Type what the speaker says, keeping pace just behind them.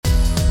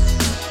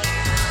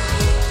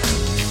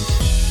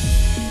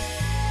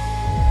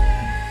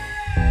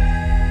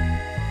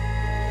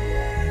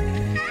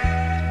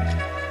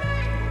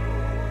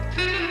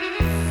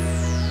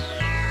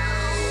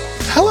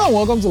and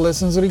welcome to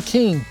Lessons with the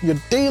King, your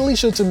daily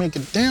show to make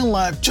your damn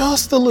life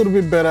just a little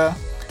bit better.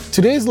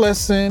 Today's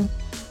lesson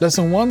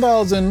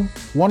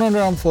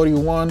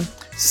 1141,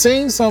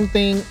 saying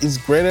something is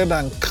greater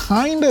than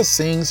kinda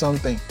saying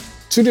something.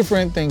 Two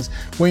different things.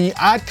 When you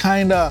add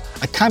kinda,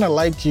 I kinda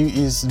like you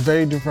is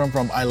very different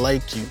from I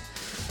like you.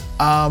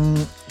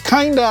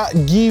 Kinda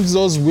gives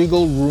us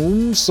wiggle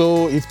room,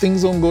 so if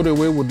things don't go the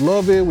way we'd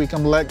love it, we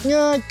can be like,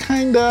 yeah,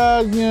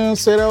 kinda,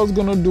 said I was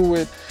gonna do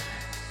it.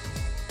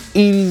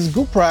 It is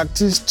good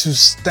practice to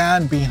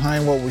stand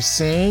behind what we're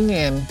saying,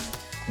 and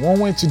one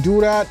way to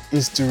do that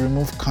is to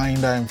remove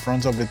kinda in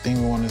front of the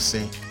thing we want to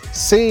say.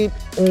 Say it,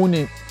 own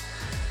it.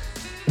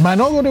 It might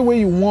not go the way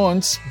you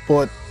want,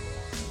 but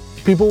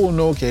people will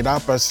know, okay,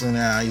 that person,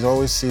 he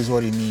always says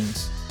what he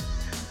means.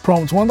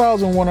 Prompt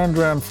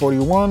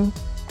 1141.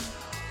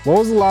 What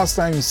was the last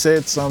time you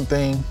said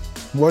something?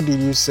 What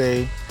did you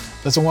say?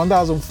 Lesson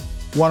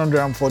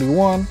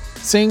 1141.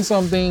 Saying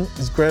something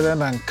is greater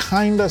than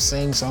kinda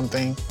saying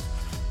something.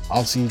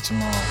 I'll see you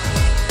tomorrow.